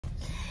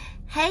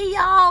Hey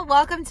y'all,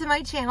 welcome to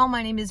my channel.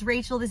 My name is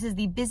Rachel. This is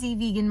the Busy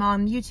Vegan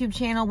Mom YouTube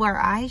channel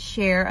where I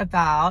share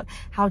about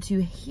how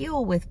to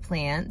heal with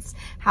plants,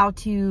 how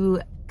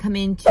to come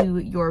into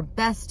your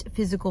best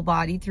physical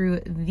body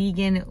through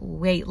vegan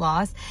weight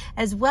loss,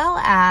 as well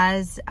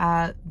as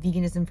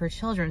veganism for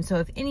children. So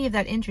if any of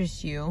that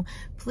interests you,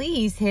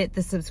 please hit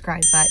the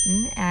subscribe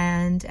button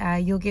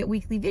and you'll get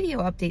weekly video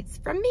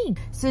updates from me.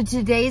 So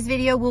today's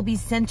video will be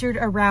centered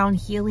around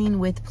healing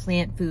with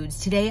plant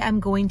foods. Today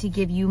I'm going to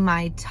give you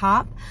my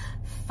top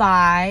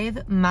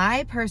 5,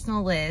 my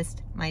personal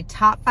list, my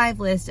top 5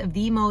 list of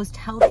the most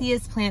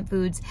healthiest plant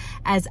foods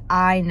as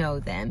I know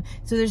them.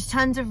 So there's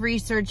tons of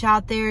research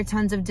out there,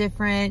 tons of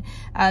different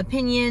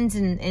opinions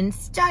and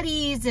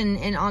studies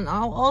and on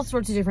all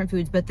sorts of different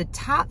foods. But the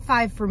top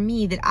 5 for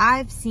me that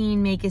I've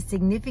seen make a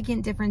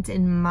significant difference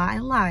in my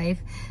life,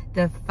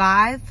 the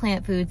 5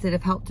 plant foods that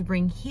have helped to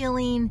bring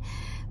healing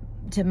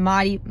to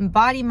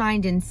body,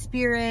 mind, and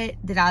spirit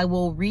that I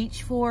will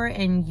reach for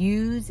and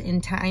use in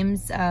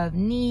times of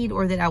need,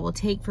 or that I will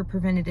take for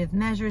preventative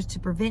measures to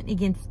prevent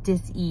against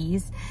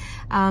dis-ease.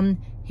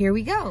 Here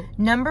we go.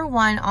 Number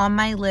 1 on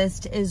my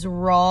list is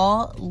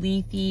raw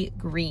leafy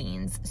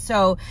greens.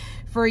 So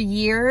for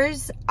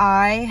years,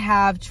 I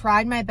have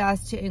tried my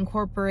best to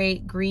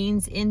incorporate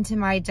greens into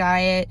my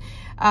diet,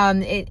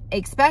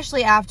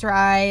 especially after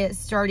I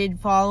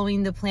started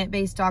following the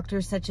plant-based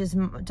doctors such as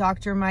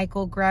Dr.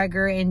 Michael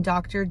Greger and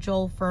Dr.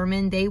 Joel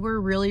Fuhrman. They were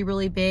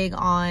really big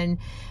on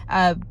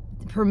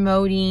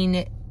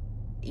promoting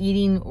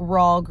eating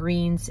raw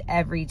greens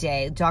every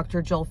day.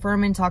 Dr. Joel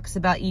Fuhrman talks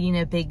about eating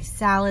a big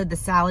salad, the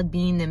salad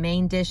being the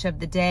main dish of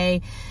the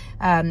day.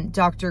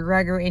 Dr.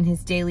 Greger in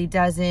his Daily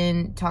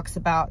Dozen talks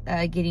about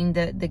getting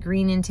the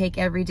green intake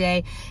every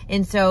day.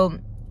 And so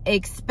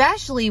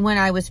especially when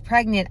I was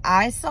pregnant,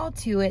 I saw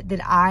to it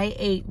that I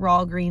ate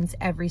raw greens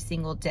every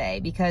single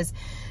day, because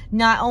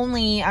not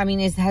only, I mean,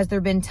 has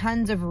there been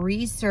tons of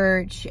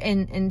research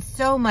and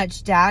so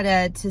much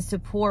data to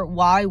support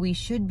why we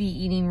should be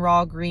eating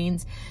raw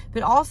greens,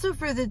 but also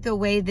for the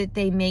way that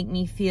they make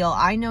me feel.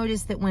 I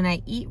noticed that when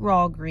I eat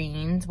raw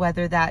greens,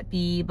 whether that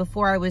be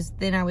I was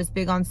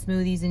big on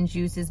smoothies and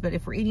juices, but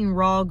if we're eating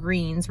raw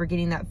greens, we're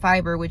getting that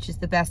fiber, which is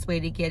the best way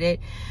to get it.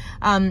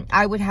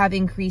 I would have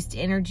increased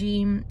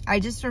energy. I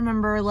just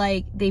remember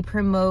like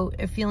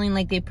feeling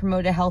like they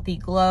promote a healthy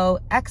glow,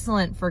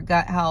 excellent for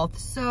gut health,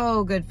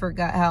 so good for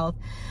gut health,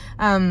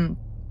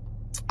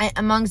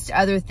 amongst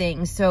other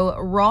things. So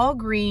raw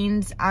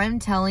greens, I'm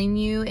telling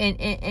you,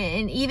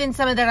 and even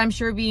some of that I'm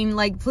sure being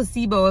like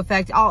placebo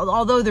effect,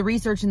 although the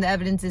research and the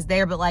evidence is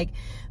there, but like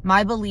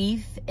my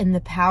belief in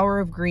the power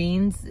of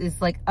greens is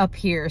like up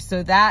here.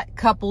 So that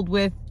coupled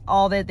with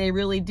all that they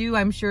really do,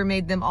 I'm sure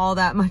made them all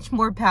that much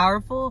more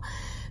powerful.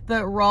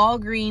 But raw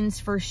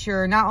greens for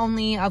sure. Not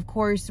only, of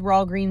course,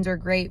 raw greens are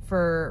great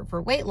for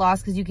weight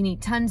loss, because you can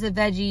eat tons of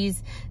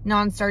veggies,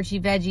 non-starchy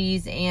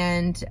veggies,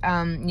 and,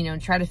 you know,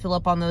 try to fill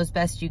up on those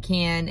best you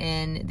can.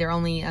 And they're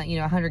only,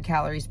 100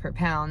 calories per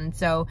pound. And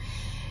so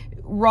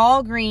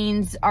raw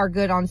greens are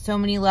good on so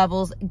many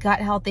levels. Gut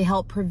health, they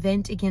help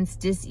prevent against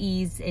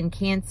dis-ease and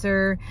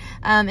cancer.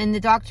 And the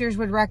doctors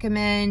would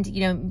recommend,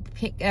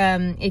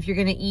 if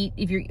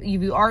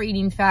you are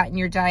eating fat in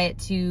your diet,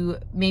 to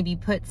maybe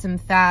put some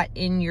fat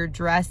in your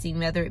dressing,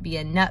 whether it be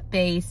a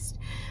nut-based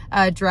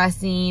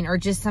dressing or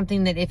just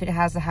something that if it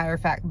has a higher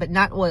fat, but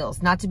not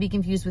oils, not to be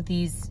confused with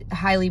these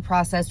highly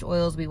processed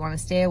oils. We want to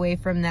stay away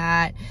from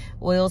that.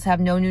 Oils have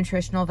no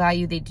nutritional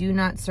value. They do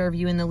not serve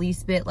you in the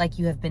least bit like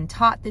you have been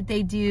taught that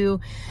they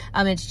do.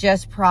 It's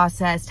just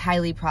processed,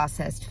 highly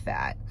processed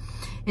fat.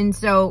 And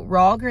so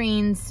raw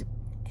greens,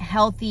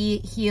 healthy,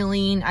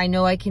 healing. I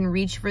know I can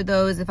reach for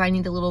those if I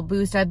need a little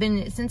boost.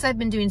 Since I've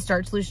been doing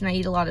Starch Solution, I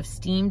eat a lot of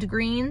steamed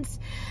greens.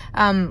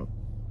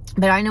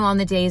 But I know on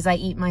the days I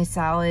eat my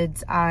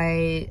salads,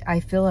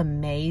 I feel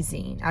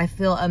amazing. I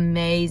feel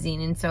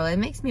amazing. And so it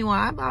makes me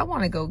I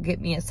want to go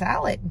get me a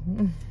salad.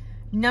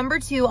 Number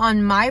 2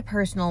 on my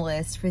personal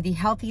list for the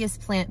healthiest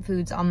plant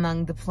foods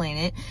among the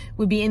planet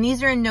would be, and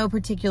these are in no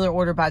particular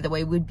order, by the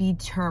way, would be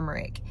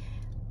turmeric.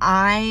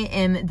 I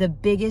am the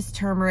biggest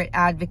turmeric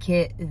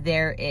advocate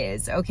there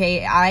is,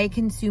 okay? I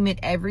consume it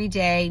every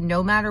day,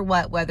 no matter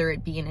what, whether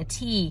it be in a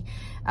tea,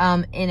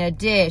 in a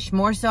dish.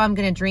 More so I'm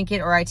going to drink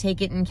it, or I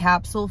take it in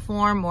capsule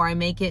form, or I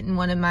make it in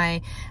one of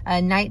my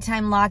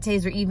nighttime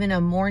lattes, or even a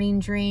morning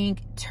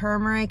drink.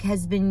 Turmeric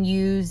has been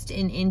used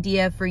in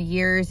India for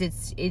years.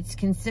 It's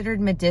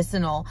considered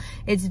medicinal.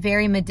 It's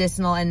very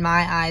medicinal in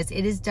my eyes.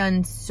 It has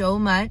done so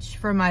much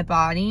for my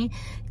body.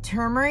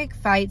 Turmeric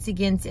fights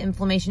against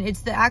inflammation.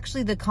 It's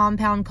actually the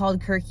compound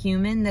called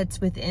curcumin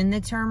that's within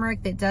the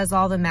turmeric that does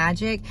all the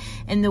magic.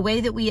 And the way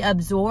that we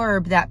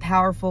absorb that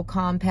powerful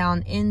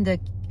compound in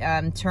the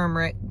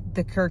turmeric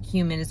the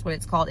curcumin is what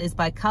it's called, is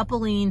by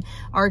coupling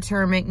our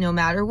turmeric. No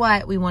matter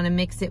what, we want to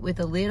mix it with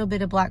a little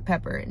bit of black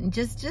pepper, and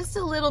just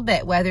a little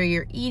bit, whether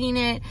you're eating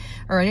it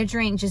or in a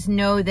drink. Just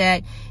know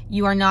that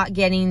you are not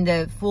getting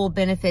the full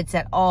benefits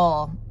at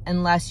all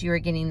unless you're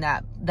getting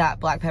that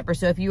black pepper.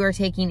 So if you are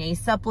taking a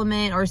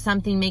supplement or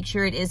something, make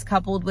sure it is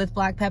coupled with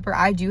black pepper.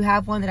 I do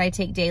have one that I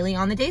take daily.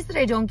 On the days that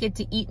I don't get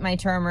to eat my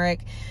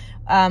turmeric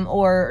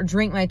or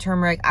drink my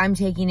turmeric, I'm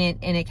taking it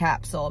in a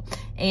capsule.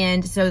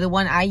 And so the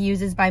one I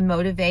use is by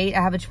Motivate.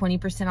 I have a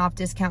 20% off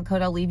discount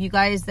code. I'll leave you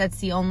guys. That's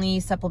the only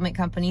supplement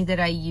company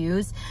that I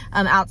use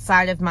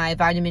outside of my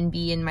vitamin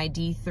B and my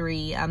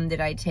D3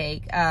 that I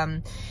take.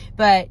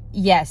 But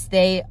yes,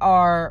 they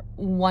are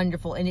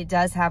wonderful, and it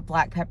does have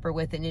black pepper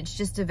with it. And it's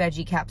just a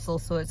veggie capsule,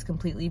 so it's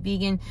completely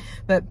vegan.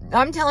 But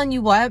I'm telling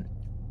you what,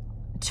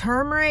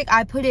 turmeric,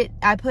 I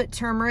put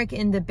turmeric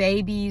in the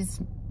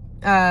baby's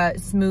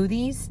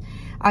smoothies.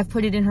 I've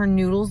put it in her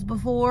noodles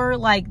before,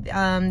 like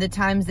the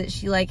times that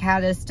she like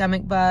had a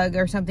stomach bug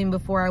or something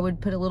before, I would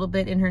put a little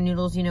bit in her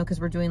noodles, you know, because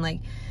we're doing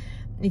like,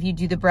 if you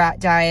do the brat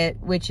diet,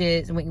 which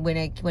is when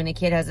a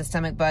kid has a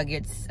stomach bug,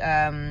 it's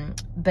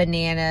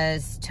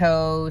bananas,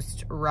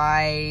 toast,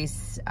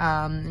 rice,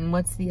 and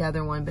what's the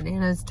other one?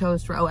 Bananas,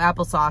 toast,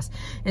 applesauce.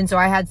 And so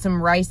I had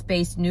some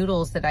rice-based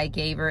noodles that I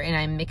gave her, and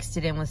I mixed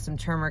it in with some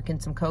turmeric and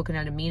some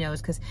coconut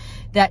aminos, because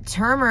that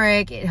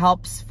turmeric, it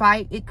helps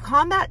fight, it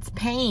combats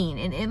pain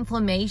and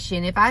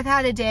inflammation. If I've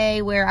had a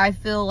day where I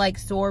feel like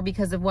sore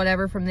because of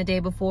whatever from the day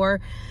before,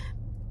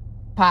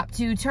 pop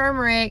 2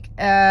 turmeric.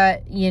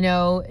 You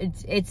know,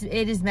 it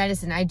is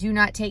medicine. I do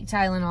not take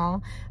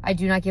Tylenol. I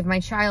do not give my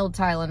child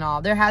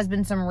Tylenol. There has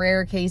been some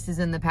rare cases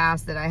in the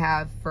past that I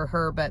have for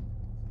her, but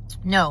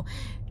no,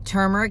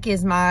 turmeric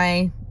is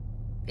my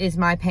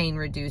pain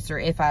reducer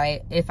if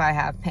I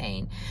have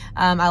pain.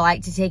 I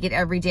like to take it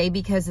every day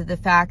because of the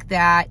fact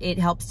that it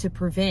helps to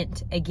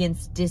prevent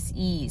against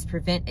disease,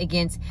 prevent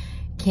against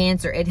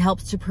cancer. It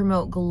helps to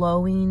promote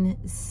glowing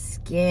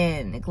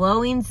skin.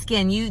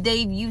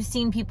 You've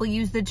seen people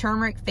use the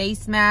turmeric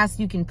face mask.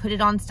 You can put it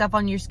on stuff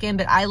on your skin,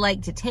 but I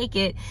like to take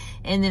it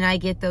and then I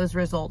get those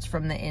results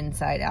from the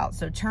inside out.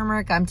 So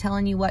turmeric, I'm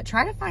telling you what,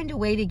 try to find a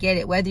way to get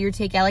it. Whether you're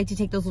I like to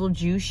take those little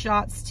juice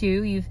shots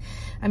too.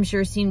 I'm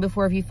sure seen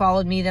before if you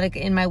followed me that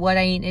in my What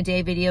I Eat in a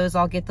Day videos,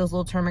 I'll get those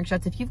little turmeric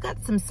shots. If you've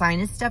got some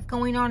sinus stuff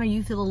going on, or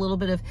you feel a little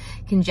bit of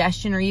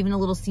congestion or even a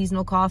little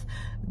seasonal cough,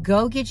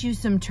 go get you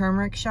some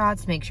turmeric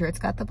shots. Make sure it's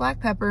got the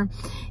black pepper.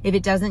 If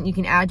it doesn't, you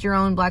can add your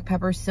own black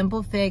pepper,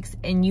 simple fix,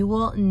 and you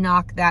will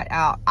knock that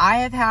out. I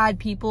have had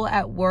people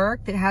at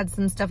work that had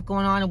some stuff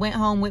going on. I went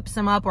home, whipped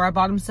some up, or I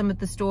bought them some at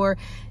the store.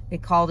 They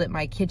called it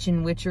my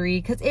kitchen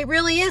witchery, because it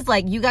really is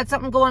like, you got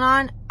something going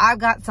on, I've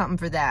got something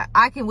for that.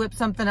 I can whip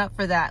something up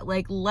for that.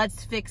 Like,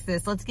 let's fix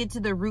this. Let's get to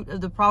the root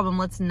of the problem.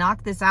 Let's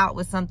knock this out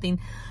with something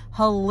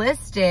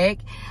holistic.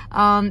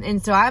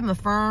 And so I'm a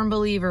firm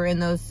believer in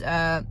those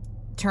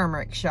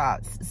turmeric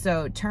shots.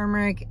 So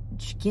turmeric,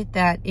 get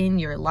that in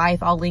your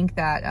life. I'll link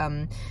that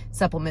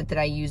supplement that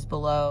I use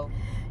below.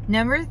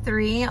 Number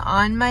 3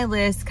 on my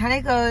list kind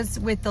of goes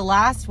with the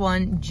last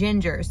one,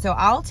 ginger. So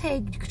I'll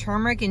take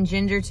turmeric and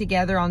ginger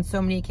together on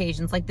so many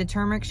occasions, like the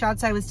turmeric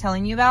shots I was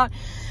telling you about.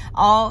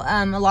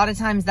 A lot of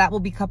times that will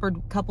be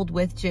coupled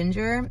with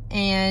ginger,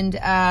 and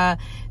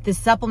the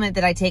supplement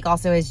that I take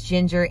also has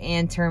ginger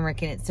and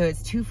turmeric in it, so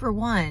it's 2 for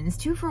 1. It's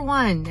 2 for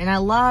 1, and I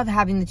love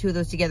having the 2 of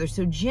those together.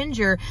 So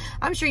ginger,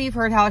 I'm sure you've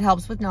heard how it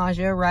helps with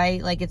nausea,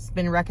 right? Like, it's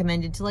been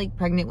recommended to like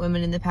pregnant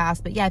women in the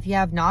past, but yeah, if you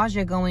have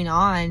nausea going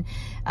on,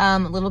 a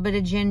little bit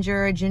of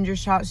ginger, a ginger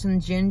shot, some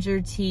ginger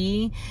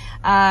tea.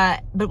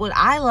 But what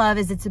I love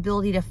is its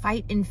ability to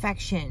fight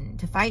infection,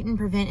 to fight and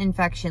prevent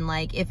infection.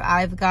 Like, if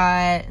I've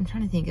got, I'm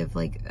trying to think of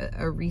like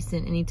a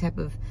recent, any type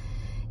of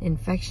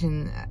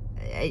infection,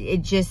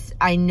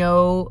 I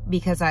know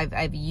because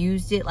I've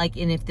used it, like,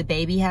 and if the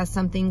baby has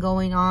something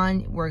going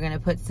on, we're going to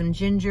put some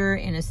ginger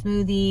in a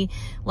smoothie.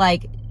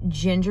 Like,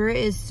 ginger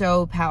is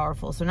so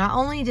powerful. So not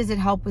only does it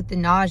help with the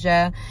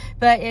nausea,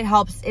 but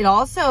it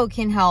also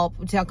can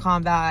help to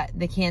combat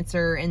the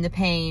cancer and the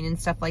pain and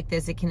stuff like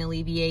this. It can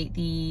alleviate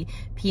the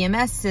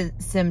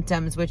PMS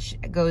symptoms, which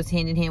goes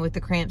hand in hand with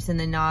the cramps and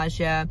the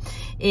nausea.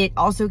 It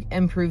also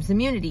improves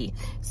immunity.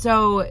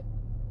 So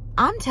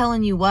I'm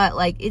telling you what,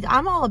 like,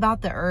 I'm all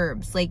about the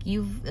herbs. Like,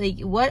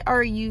 what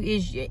are you,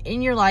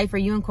 in your life, are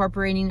you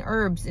incorporating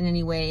herbs in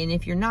any way? And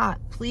if you're not,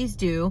 please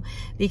do,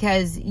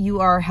 because you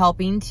are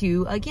helping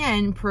to,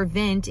 again,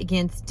 prevent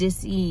against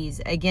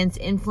disease, against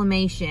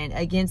inflammation,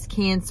 against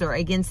cancer,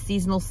 against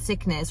seasonal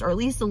sickness, or at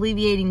least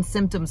alleviating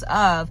symptoms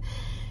of.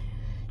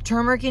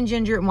 Turmeric and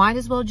ginger, might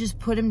as well just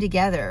put them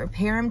together,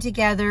 pair them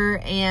together,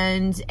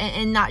 and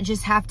not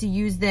just have to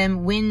use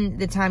them when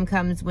the time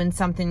comes when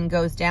something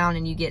goes down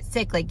and you get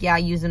sick. Like, yeah,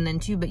 use them then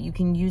too, but you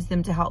can use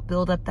them to help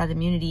build up that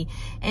immunity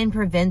and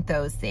prevent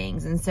those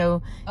things. And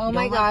so, oh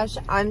my gosh,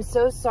 I'm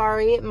so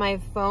sorry. My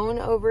phone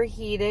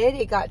overheated.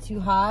 It got too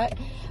hot.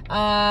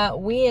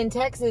 We in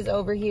Texas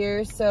over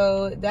here,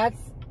 so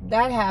that's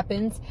that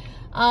happens.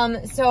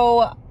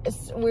 So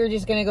we're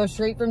just going to go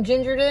straight from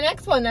ginger to the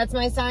next one. That's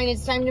my sign.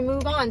 It's time to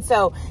move on.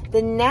 So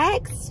the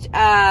next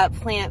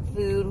plant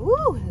food,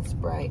 woo, that's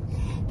bright.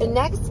 The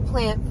next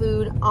plant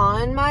food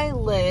on my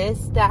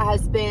list that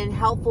has been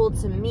helpful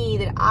to me,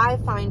 that I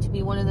find to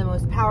be one of the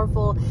most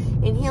powerful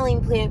and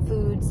healing plant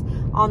foods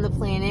on the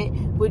planet,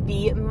 would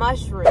be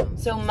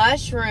mushrooms. So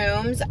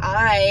mushrooms,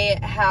 I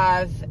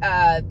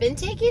have been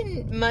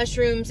taking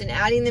mushrooms and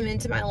adding them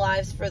into my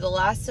lives for the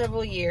last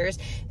several years.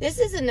 This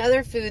is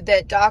another food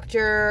that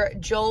Dr.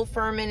 Joel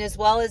Fuhrman as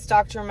well as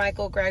Dr.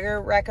 Michael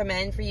Greger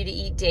recommend for you to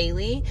eat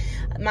daily.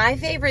 My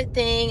favorite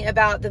thing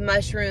about the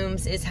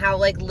mushrooms is how,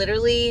 like,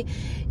 literally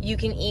you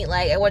can eat,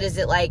 like, what is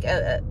it, like,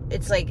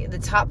 it's like the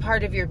top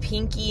part of your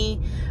pinky.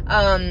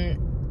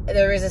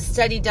 There was a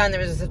study done,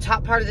 there was the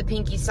top part of the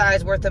pinky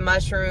size worth of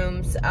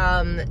mushrooms,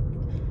 done,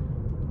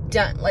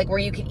 like, where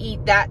you could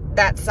eat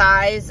that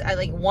size,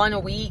 like 1 a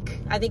week,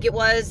 I think it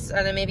was,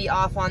 and I may be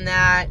off on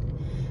that.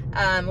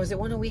 Was it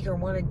 1 a week or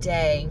 1 a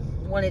day?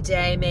 1 a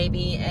day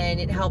maybe, and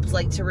it helps,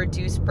 like, to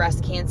reduce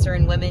breast cancer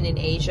in women in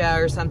Asia,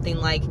 or something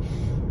like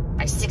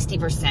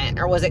 60%,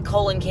 or was it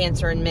colon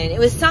cancer in men? It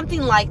was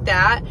something like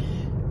that.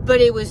 But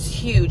it was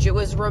huge. It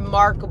was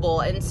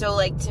remarkable. And so,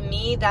 like, to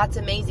me, that's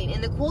amazing.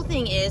 And the cool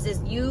thing is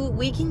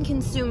we can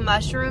consume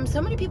mushrooms.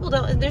 So many people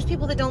don't, there's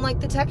people that don't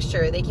like the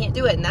texture. They can't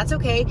do it, and that's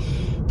okay.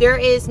 There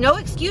is no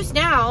excuse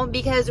now,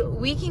 because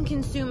we can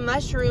consume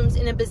mushrooms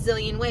in a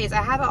bazillion ways.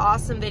 I have an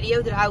awesome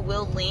video that I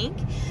will link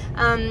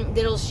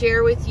that'll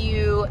share with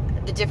you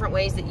the different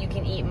ways that you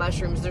can eat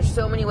mushrooms. There's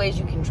so many ways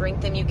you can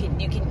drink them. You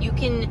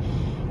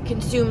can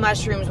consume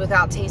mushrooms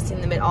without tasting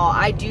them at all.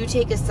 I do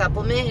take a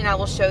supplement, and I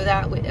will show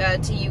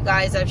that to you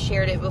guys. I've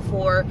shared it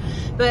before.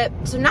 But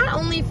so not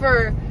only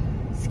for,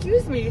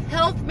 excuse me,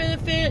 health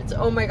benefits,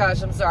 oh my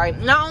gosh, I'm sorry,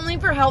 not only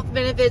for health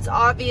benefits,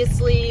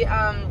 obviously,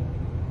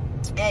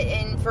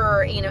 and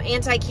for, you know,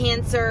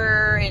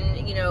 anti-cancer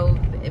and, you know,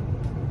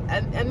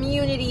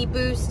 immunity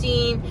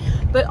boosting,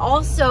 but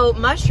also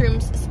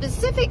mushrooms,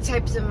 specific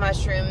types of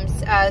mushrooms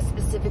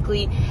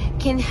specifically,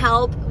 can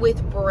help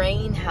with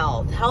brain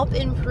health, help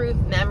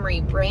improve memory,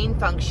 brain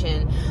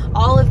function,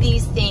 all of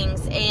these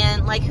things.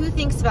 And, like, who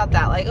thinks about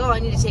that? Like, oh,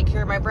 I need to take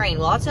care of my brain.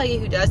 Well, I'll tell you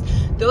who does.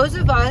 Those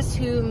of us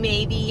who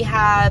maybe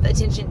have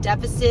attention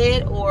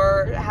deficit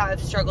or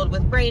have struggled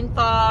with brain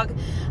fog,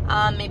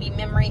 maybe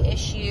memory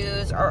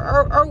issues,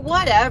 or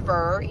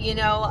whatever, you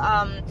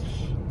know,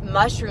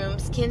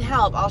 mushrooms can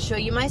help. I'll show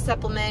you my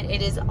supplement.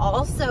 It is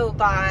also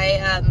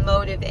by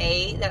Motive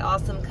 8, that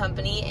awesome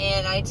company,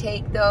 and I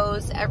take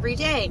those every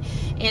day.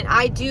 And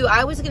I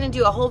was going to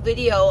do a whole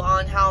video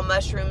on how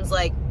mushrooms,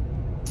 like,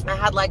 I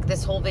had, like,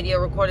 this whole video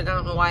recorded. I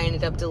don't know why I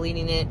ended up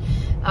deleting it.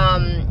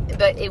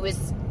 But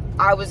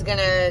I was going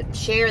to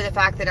share the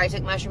fact that I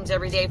took mushrooms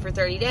every day for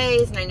 30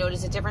 days, and I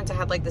noticed a difference. I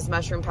had, like, this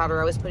mushroom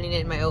powder. I was putting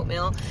it in my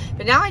oatmeal.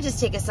 But now I just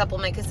take a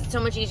supplement because it's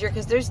so much easier,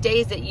 because there's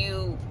days that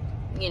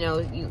you know,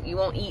 you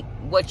won't eat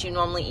what you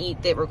normally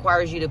eat that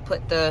requires you to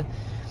put the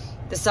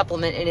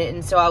supplement in it.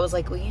 And so I was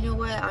like, well, you know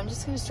what? I'm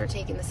just going to start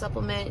taking the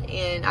supplement.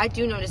 And I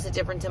do notice a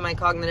difference in my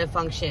cognitive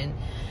function.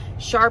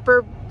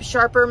 Sharper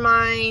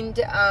mind.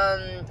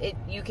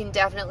 You can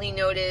definitely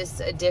notice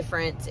a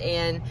difference.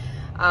 And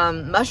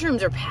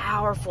mushrooms are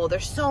powerful.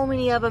 There's so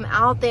many of them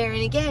out there.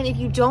 And again, if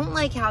you don't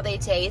like how they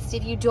taste,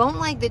 if you don't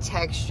like the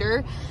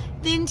texture,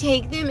 then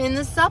take them in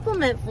the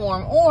supplement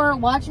form, or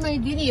watch my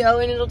video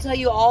and it'll tell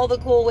you all the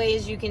cool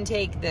ways you can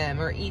take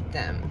them or eat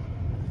them.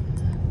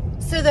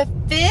 So the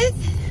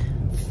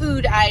 5th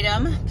food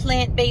item,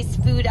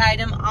 plant-based food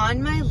item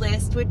on my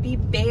list would be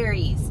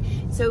berries.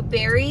 So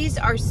berries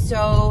are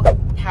so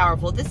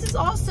powerful. This is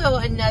also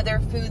another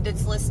food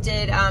that's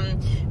listed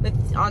on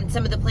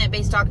some of the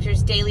plant-based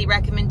doctors' daily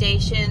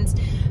recommendations.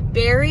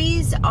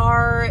 Berries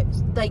are,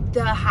 like,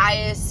 the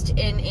highest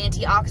in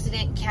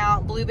antioxidant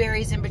count,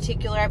 blueberries in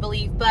particular, I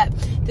believe, but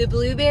the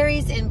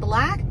blueberries and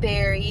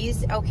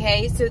blackberries,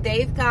 okay, so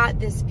they've got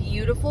this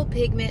beautiful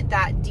pigment,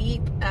 that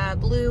deep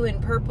blue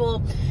and purple.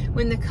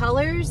 When the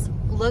colors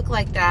look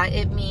like that,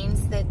 it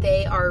means that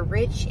they are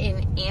rich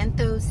in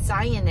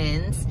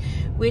anthocyanins,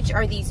 which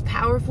are these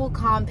powerful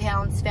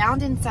compounds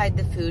found inside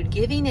the food,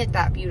 giving it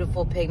that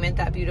beautiful pigment,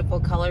 that beautiful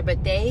color,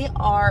 but they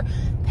are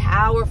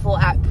powerful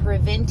at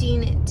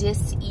preventing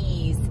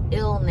disease,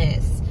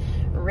 illness,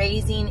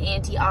 raising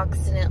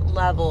antioxidant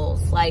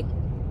levels. Like,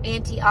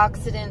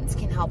 antioxidants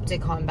can help to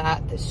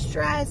combat the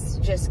stress,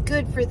 just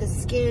good for the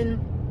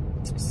skin.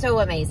 So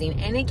amazing.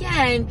 And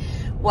again,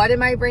 what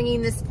am I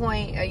bringing this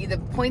point? The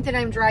point that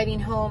I'm driving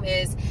home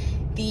is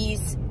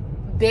these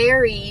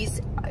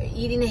berries,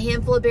 eating a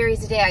handful of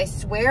berries a day, I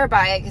swear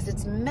by it, because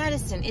it's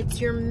medicine.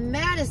 It's your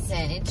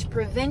medicine. It's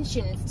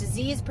prevention. It's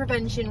disease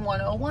prevention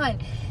 101.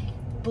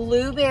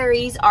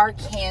 Blueberries are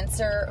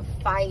cancer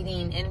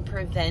fighting and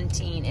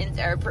preventing, and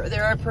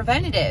they're a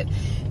preventative.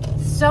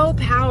 So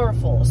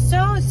powerful,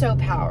 so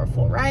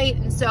powerful, right?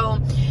 And so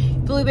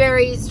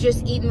Blueberries,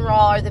 just eaten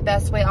raw, are the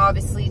best way,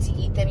 obviously, to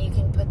eat them. You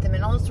can put them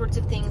in all sorts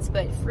of things,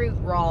 but fruit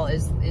raw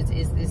is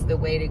the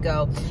way to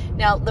go.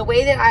 Now, the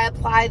way that I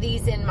apply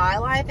these in my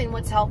life and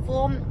what's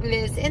helpful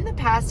is, in the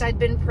past, I'd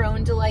been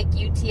prone to like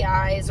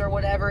UTIs or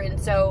whatever, and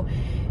so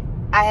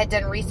I had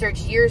done research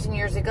years and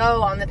years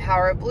ago on the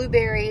power of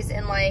blueberries,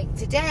 and like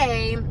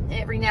today,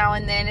 every now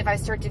and then, if I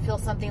start to feel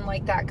something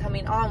like that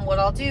coming on, what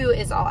I'll do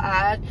is I'll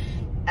add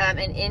an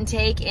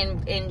intake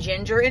in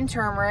ginger and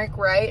turmeric,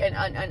 right?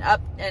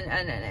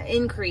 An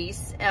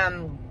increase,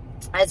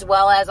 as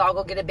well as I'll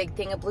go get a big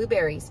thing of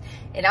blueberries.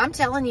 And I'm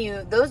telling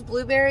you, those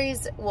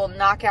blueberries will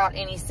knock out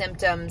any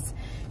symptoms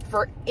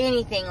for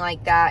anything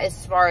like that,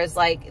 as far as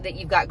like that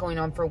you've got going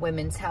on for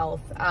women's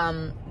health.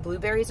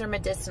 Blueberries are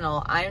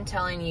medicinal, I'm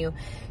telling you.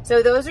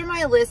 So those are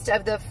my list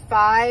of the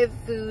 5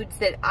 foods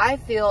that I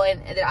feel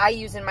and that I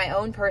use in my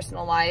own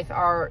personal life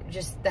are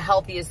just the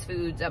healthiest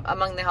foods,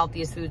 among the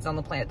healthiest foods on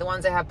the planet, the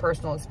ones I have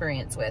personal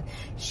experience with.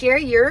 Share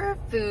your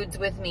foods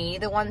with me,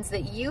 the ones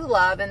that you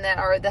love and that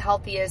are the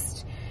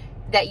healthiest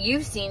that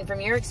you've seen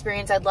from your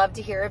experience. I'd love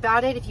to hear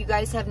about it. If you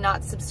guys have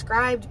not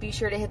subscribed, be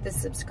sure to hit the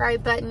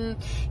subscribe button,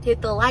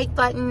 hit the like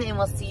button, and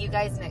we'll see you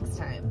guys next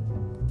time.